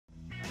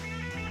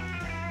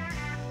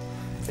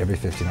Every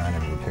 59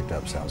 I've ever picked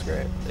up sounds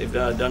great. They've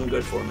done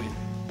good for me.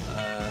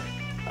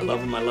 I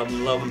love them, I love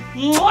them, I love them.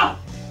 Mwah!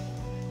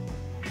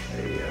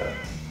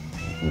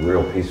 A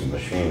real piece of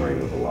machinery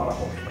with a lot of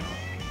horsepower.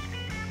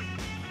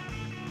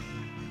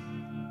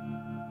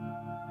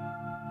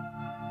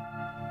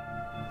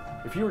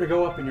 If you were to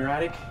go up in your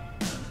attic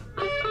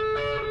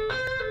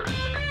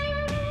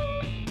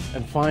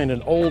and find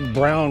an old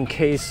brown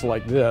case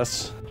like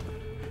this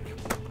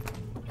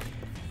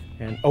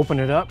and open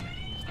it up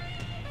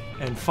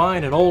and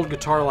find an old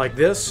guitar like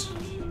this,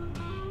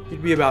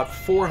 you'd be about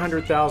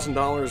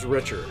 $400,000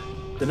 richer.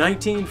 The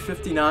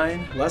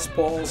 1959 Les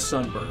Paul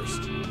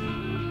Sunburst. There's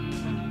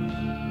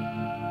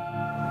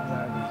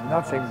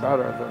nothing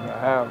better than to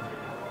have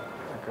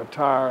a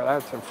guitar.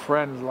 That's a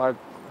friend like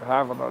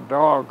having a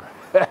dog.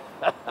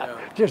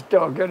 Just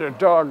don't get a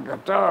dog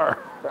guitar.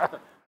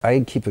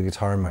 I keep a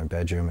guitar in my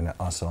bedroom and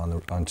also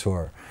on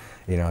tour,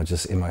 you know,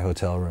 just in my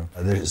hotel room.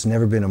 There's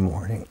never been a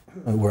morning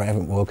where I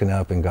haven't woken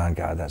up and gone,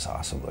 God, that's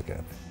awesome, look at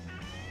it.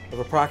 Of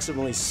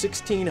approximately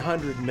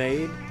 1,600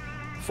 made,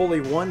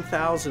 fully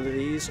 1,000 of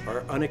these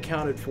are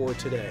unaccounted for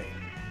today.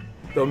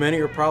 Though many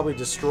are probably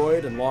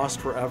destroyed and lost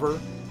forever,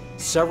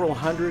 several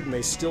hundred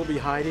may still be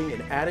hiding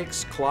in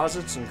attics,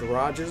 closets, and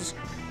garages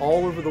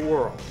all over the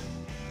world.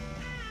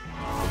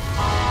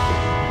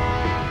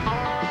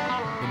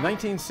 In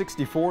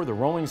 1964, the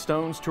Rolling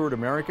Stones toured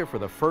America for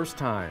the first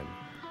time.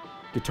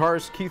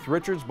 Guitarist Keith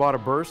Richards bought a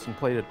Burst and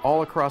played it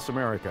all across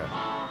America.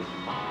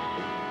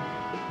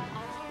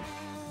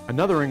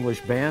 Another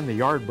English band, the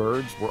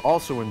Yardbirds, were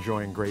also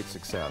enjoying great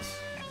success.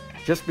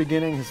 Just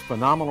beginning his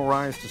phenomenal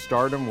rise to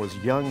stardom was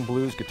young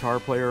blues guitar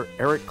player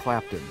Eric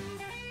Clapton.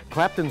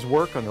 Clapton's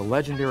work on the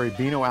legendary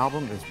Beano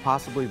album is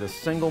possibly the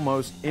single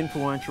most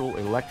influential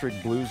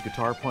electric blues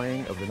guitar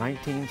playing of the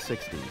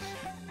 1960s.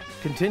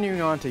 Continuing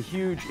on to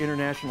huge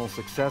international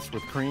success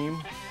with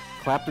Cream,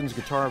 Clapton's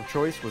guitar of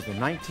choice was the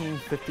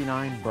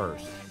 1959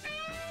 Burst.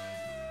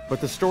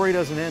 But the story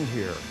doesn't end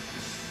here.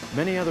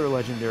 Many other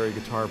legendary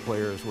guitar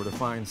players were to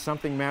find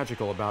something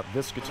magical about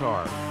this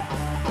guitar.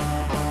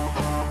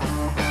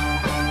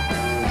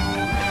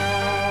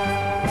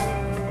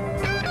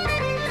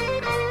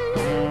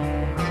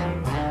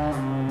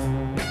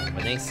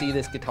 When they see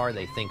this guitar,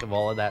 they think of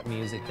all of that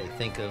music. They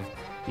think of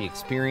the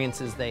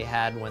experiences they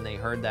had when they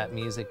heard that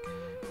music.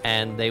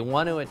 And they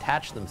want to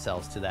attach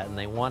themselves to that, and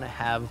they want to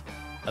have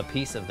a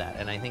piece of that.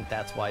 And I think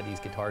that's why these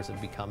guitars have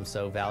become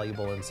so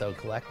valuable and so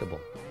collectible.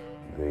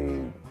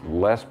 The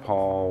Les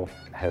Paul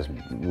has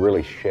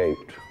really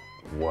shaped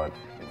what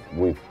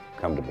we've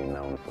come to be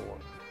known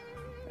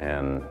for.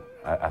 And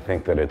I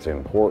think that it's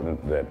important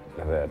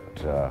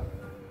that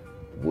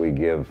we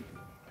give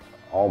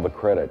all the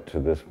credit to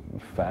this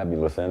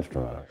fabulous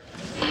instrument.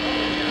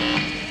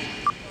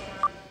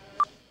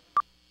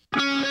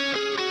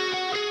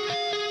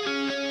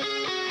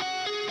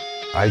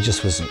 I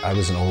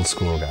was an old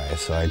school guy,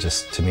 so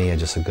to me,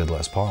 just a good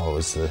Les Paul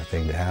was the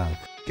thing to have.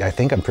 I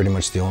think I'm pretty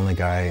much the only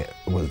guy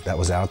that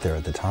was out there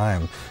at the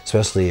time,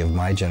 especially of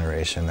my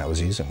generation, that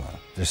was using one.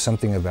 There's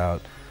something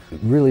about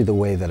really the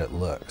way that it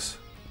looks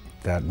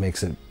that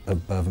makes it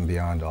above and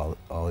beyond all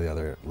the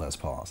other Les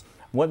Pauls.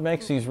 What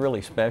makes these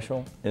really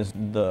special is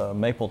the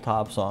maple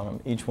tops on them.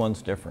 Each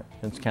one's different.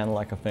 It's kind of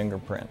like a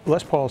fingerprint.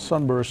 Les Paul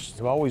Sunbursts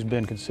have always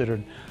been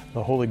considered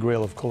the holy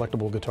grail of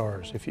collectible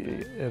guitars.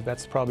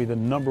 That's probably the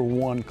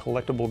 #1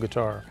 collectible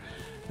guitar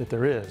that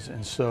there is.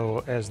 And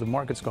so as the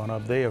market's gone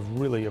up, they have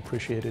really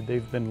appreciated.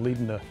 They've been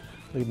leading the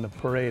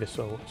parade,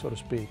 so to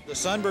speak. The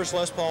Sunburst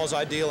Les Pauls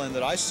I deal in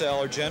that I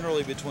sell are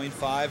generally between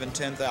 $5,000 and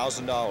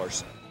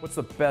 $10,000. What's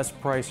the best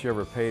price you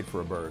ever paid for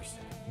a Burst?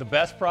 The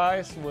best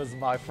price was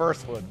my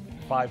first one,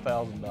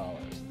 $5,000.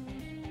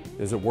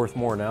 Is it worth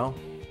more now?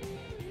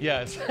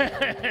 Yes,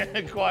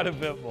 quite a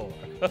bit more.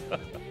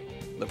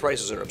 The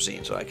prices are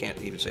obscene, so I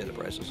can't even say the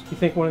prices. You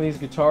think one of these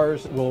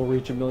guitars will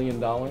reach $1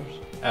 million?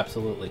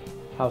 Absolutely.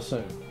 How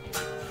soon?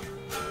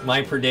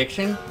 My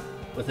prediction,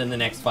 within the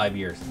next 5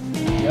 years.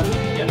 Yep.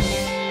 Yes.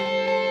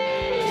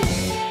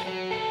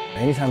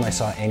 Anytime I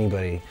saw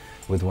anybody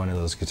with one of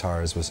those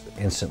guitars was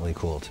instantly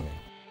cool to me.